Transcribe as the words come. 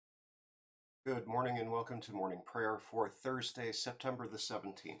Good morning and welcome to morning prayer for Thursday, September the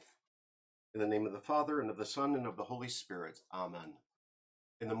 17th. In the name of the Father, and of the Son, and of the Holy Spirit. Amen.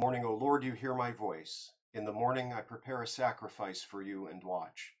 In the morning, O Lord, you hear my voice. In the morning, I prepare a sacrifice for you and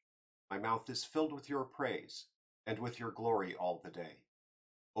watch. My mouth is filled with your praise, and with your glory all the day.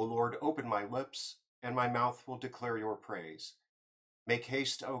 O Lord, open my lips, and my mouth will declare your praise. Make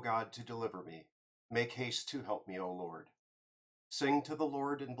haste, O God, to deliver me. Make haste to help me, O Lord. Sing to the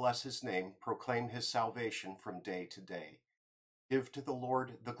Lord and bless his name. Proclaim his salvation from day to day. Give to the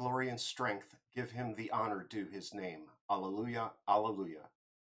Lord the glory and strength. Give him the honor due his name. Alleluia, alleluia.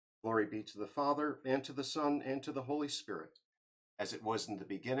 Glory be to the Father, and to the Son, and to the Holy Spirit, as it was in the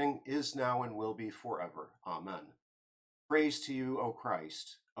beginning, is now, and will be forever. Amen. Praise to you, O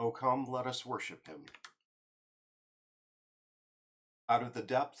Christ. O come, let us worship him. Out of the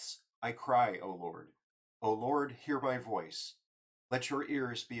depths I cry, O Lord. O Lord, hear my voice. Let your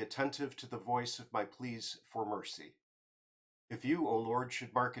ears be attentive to the voice of my pleas for mercy. If you, O Lord,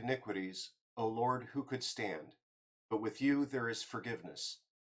 should mark iniquities, O Lord, who could stand? But with you there is forgiveness,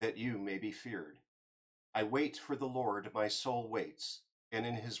 that you may be feared. I wait for the Lord, my soul waits, and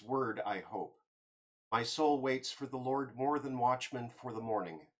in his word I hope. My soul waits for the Lord more than watchmen for the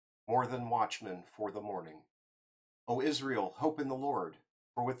morning, more than watchmen for the morning. O Israel, hope in the Lord,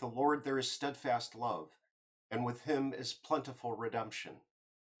 for with the Lord there is steadfast love, and with him is plentiful redemption,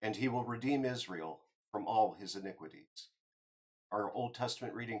 and he will redeem Israel from all his iniquities. Our Old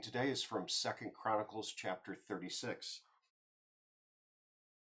Testament reading today is from 2 Chronicles chapter 36.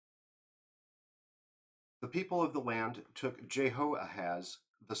 The people of the land took Jehoahaz,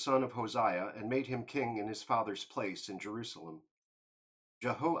 the son of Hosea, and made him king in his father's place in Jerusalem.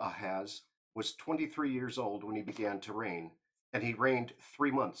 Jehoahaz was 23 years old when he began to reign, and he reigned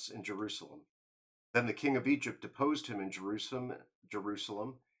 3 months in Jerusalem. Then the king of Egypt deposed him in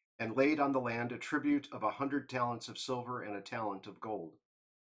Jerusalem, and laid on the land a tribute of 100 talents of silver and a talent of gold.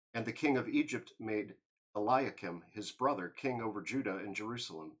 And the king of Egypt made Eliakim, his brother, king over Judah and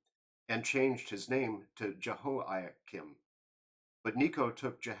Jerusalem, and changed his name to Jehoiakim. But Necho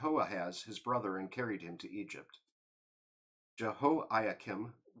took Jehoahaz, his brother, and carried him to Egypt.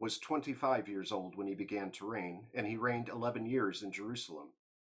 Jehoiakim was 25 years old when he began to reign, and he reigned 11 years in Jerusalem.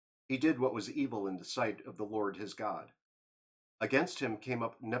 He did what was evil in the sight of the Lord his God. Against him came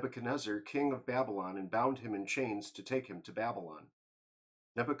up Nebuchadnezzar, king of Babylon, and bound him in chains to take him to Babylon.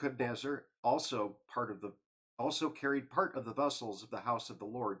 Nebuchadnezzar also carried part of the vessels of the house of the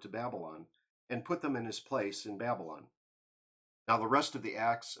Lord to Babylon, and put them in his place in Babylon. Now the rest of the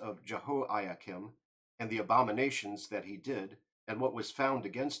acts of Jehoiakim, and the abominations that he did, and what was found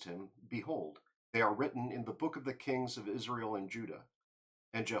against him, behold, they are written in the book of the kings of Israel and Judah.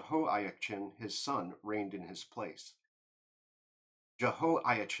 And Jehoiachin his son reigned in his place.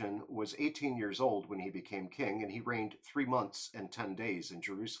 Jehoiachin was 18 years old when he became king, and he reigned 3 months and 10 days in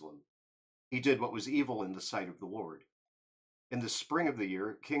Jerusalem. He did what was evil in the sight of the Lord. In the spring of the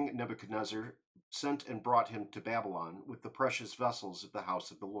year, King Nebuchadnezzar sent and brought him to Babylon with the precious vessels of the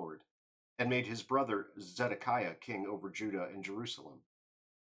house of the Lord, and made his brother Zedekiah king over Judah and Jerusalem.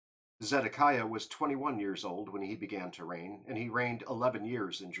 Zedekiah was 21 years old when he began to reign, and he reigned 11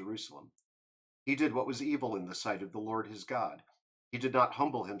 years in Jerusalem. He did what was evil in the sight of the Lord his God. He did not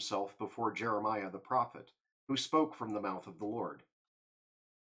humble himself before Jeremiah the prophet, who spoke from the mouth of the Lord.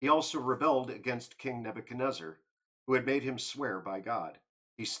 He also rebelled against King Nebuchadnezzar, who had made him swear by God.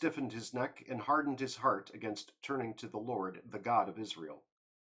 He stiffened his neck and hardened his heart against turning to the Lord, the God of Israel.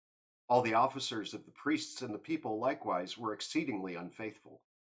 All the officers of the priests and the people likewise were exceedingly unfaithful,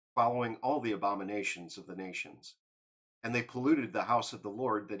 following all the abominations of the nations. And they polluted the house of the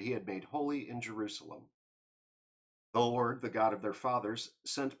Lord that he had made holy in Jerusalem. The Lord, the God of their fathers,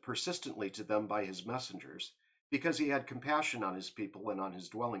 sent persistently to them by his messengers, because he had compassion on his people and on his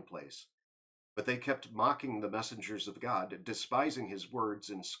dwelling place. But they kept mocking the messengers of God, despising his words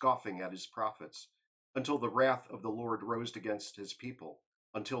and scoffing at his prophets, until the wrath of the Lord rose against his people,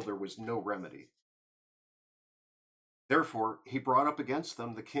 until there was no remedy. Therefore he brought up against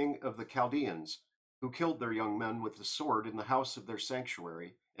them the king of the Chaldeans, who killed their young men with the sword in the house of their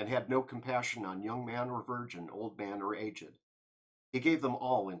sanctuary, and had no compassion on young man or virgin, old man or aged. He gave them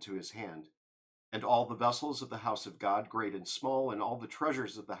all into his hand, and all the vessels of the house of God, great and small, and all the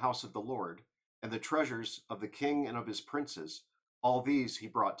treasures of the house of the Lord, and the treasures of the king and of his princes, all these he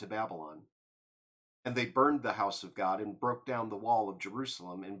brought to Babylon. And they burned the house of God, and broke down the wall of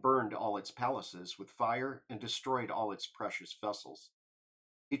Jerusalem, and burned all its palaces with fire, and destroyed all its precious vessels.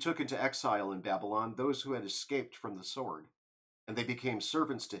 He took into exile in Babylon those who had escaped from the sword, and they became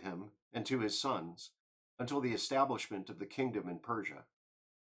servants to him and to his sons, until the establishment of the kingdom in Persia.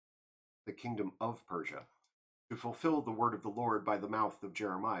 the kingdom of Persia, to fulfill the word of the Lord by the mouth of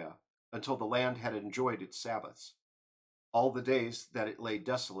Jeremiah, until the land had enjoyed its Sabbaths. All the days that it lay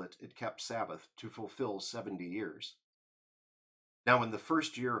desolate, it kept Sabbath, to fulfill 70 years. Now in the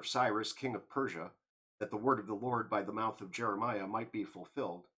first year of Cyrus, king of Persia, that the word of the Lord by the mouth of Jeremiah might be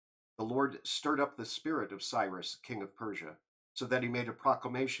fulfilled, the Lord stirred up the spirit of Cyrus, king of Persia, so that he made a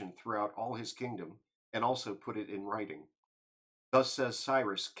proclamation throughout all his kingdom, and also put it in writing. Thus says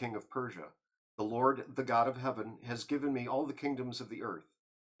Cyrus, king of Persia, the Lord, the God of heaven, has given me all the kingdoms of the earth,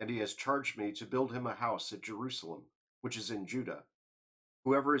 and he has charged me to build him a house at Jerusalem, which is in Judah.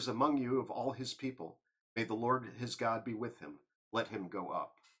 Whoever is among you of all his people, may the Lord his God be with him. Let him go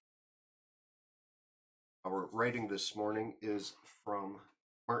up. Our writing this morning is from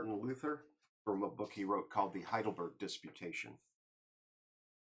Martin Luther, from a book he wrote called the Heidelberg Disputation.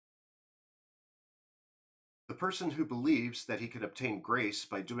 The person who believes that he can obtain grace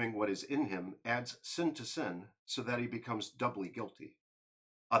by doing what is in him adds sin to sin, so that he becomes doubly guilty.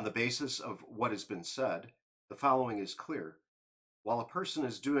 On the basis of what has been said, the following is clear. While a person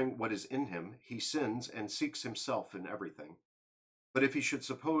is doing what is in him, he sins and seeks himself in everything. But if he should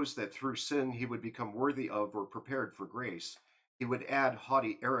suppose that through sin he would become worthy of or prepared for grace, he would add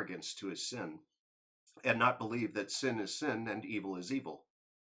haughty arrogance to his sin, and not believe that sin is sin and evil is evil,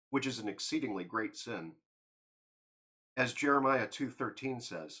 which is an exceedingly great sin. As Jeremiah 2:13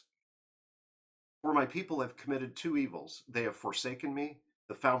 says, "For my people have committed two evils. They have forsaken me,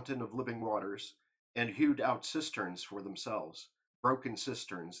 the fountain of living waters, and hewed out cisterns for themselves, broken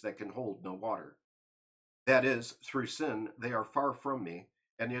cisterns that can hold no water. That is, through sin, they are far from me,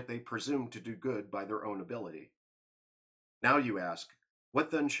 and yet they presume to do good by their own ability." Now you ask, what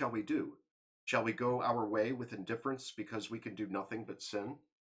then shall we do? Shall we go our way with indifference because we can do nothing but sin?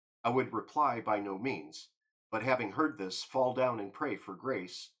 I would reply, by no means. But having heard this, fall down and pray for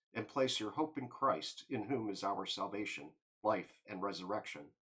grace, and place your hope in Christ, in whom is our salvation, life, and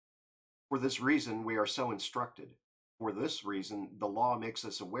resurrection. For this reason we are so instructed. For this reason the law makes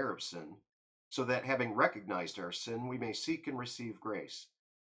us aware of sin, so that having recognized our sin, we may seek and receive grace.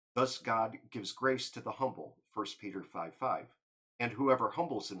 Thus God gives grace to the humble, 1 Peter 5:5, and whoever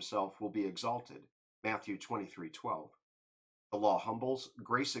humbles himself will be exalted, Matthew 23:12. The law humbles,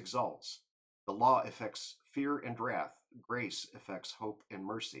 grace exalts. The law affects fear and wrath, grace affects hope and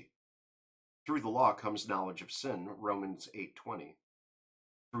mercy. Through the law comes knowledge of sin, Romans 8:20.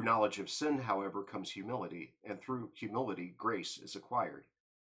 Through knowledge of sin, however, comes humility, and through humility grace is acquired.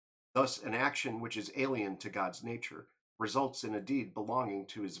 Thus, an action which is alien to God's nature results in a deed belonging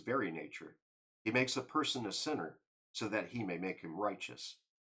to his very nature. He makes a person a sinner so that he may make him righteous.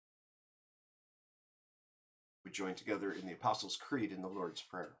 We join together in the Apostles' Creed in the Lord's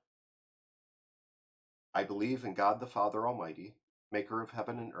Prayer. I believe in God the Father Almighty, maker of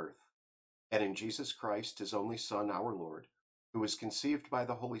heaven and earth, and in Jesus Christ, his only Son, our Lord, who was conceived by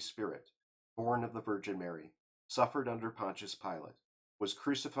the Holy Spirit, born of the Virgin Mary, suffered under Pontius Pilate, was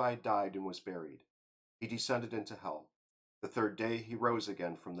crucified, died, and was buried. He descended into hell. The third day he rose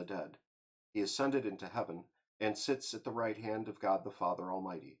again from the dead. He ascended into heaven, and sits at the right hand of God the Father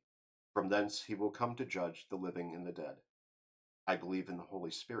Almighty. From thence he will come to judge the living and the dead. I believe in the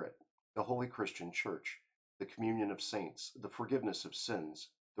Holy Spirit, the holy Christian Church, the communion of saints, the forgiveness of sins,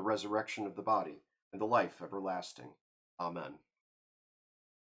 the resurrection of the body, and the life everlasting. Amen.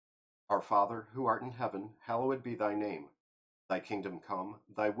 Our Father, who art in heaven, hallowed be thy name. Thy kingdom come,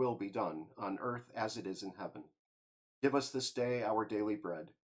 thy will be done, on earth as it is in heaven. Give us this day our daily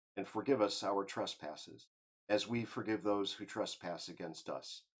bread, and forgive us our trespasses, as we forgive those who trespass against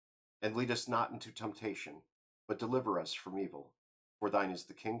us. And lead us not into temptation, but deliver us from evil. For thine is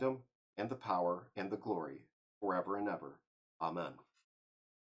the kingdom, and the power, and the glory, forever and ever. Amen.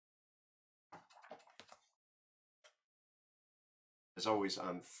 As always,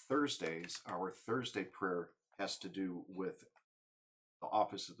 on Thursdays, our Thursday prayer has to do with the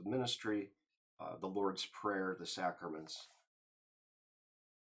office of the ministry, the Lord's Prayer, the sacraments,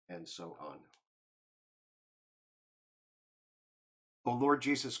 and so on. O Lord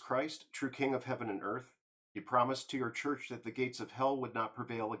Jesus Christ, true King of heaven and earth, you promised to your church that the gates of hell would not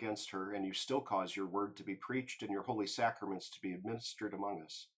prevail against her, and you still cause your word to be preached and your holy sacraments to be administered among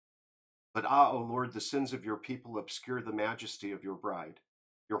us. But O Lord, the sins of your people obscure the majesty of your bride.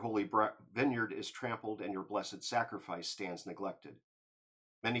 Your holy vineyard is trampled, and your blessed sacrifice stands neglected.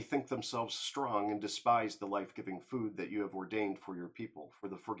 Many think themselves strong and despise the life-giving food that you have ordained for your people, for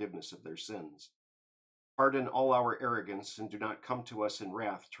the forgiveness of their sins. Pardon all our arrogance, and do not come to us in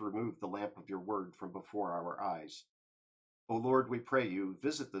wrath to remove the lamp of your word from before our eyes. O Lord, we pray you,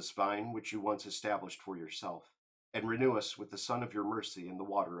 visit this vine which you once established for yourself. and renew us with the sun of your mercy and the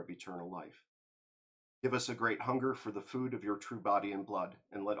water of eternal life. Give us a great hunger for the food of your true body and blood,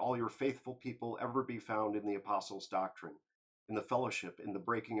 and let all your faithful people ever be found in the apostles' doctrine, in the fellowship, in the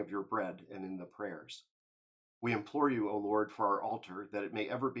breaking of your bread, and in the prayers. We implore you, O Lord, for our altar, that it may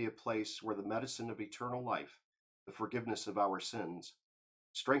ever be a place where the medicine of eternal life, the forgiveness of our sins,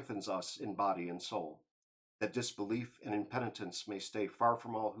 strengthens us in body and soul, that disbelief and impenitence may stay far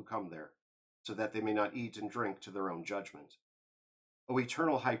from all who come there, so that they may not eat and drink to their own judgment. O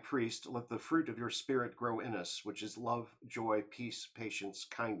eternal high priest, let the fruit of your Spirit grow in us, which is love, joy, peace, patience,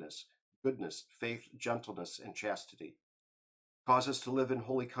 kindness, goodness, faith, gentleness, and chastity. Cause us to live in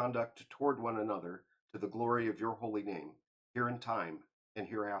holy conduct toward one another, to the glory of your holy name, here in time and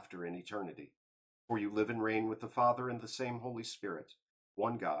hereafter in eternity. For you live and reign with the Father and the same Holy Spirit,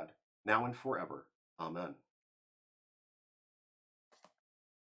 one God, now and forever. Amen.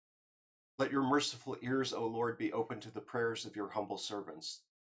 Let your merciful ears, O Lord, be open to the prayers of your humble servants,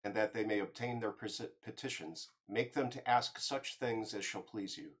 and that they may obtain their petitions, make them to ask such things as shall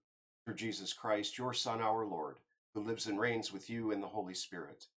please you. Through Jesus Christ, your Son, our Lord, who lives and reigns with you in the Holy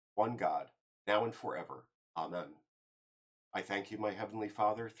Spirit, one God, now and forever. Amen. I thank you, my heavenly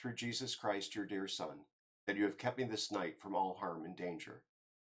Father, through Jesus Christ, your dear Son, that you have kept me this night from all harm and danger.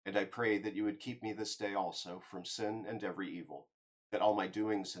 And I pray that you would keep me this day also from sin and every evil, that all my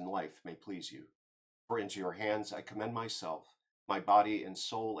doings in life may please you. For into your hands I commend myself, my body and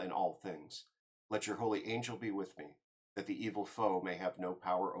soul and all things. Let your holy angel be with me, that the evil foe may have no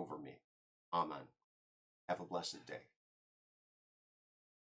power over me. Amen. Have a blessed day.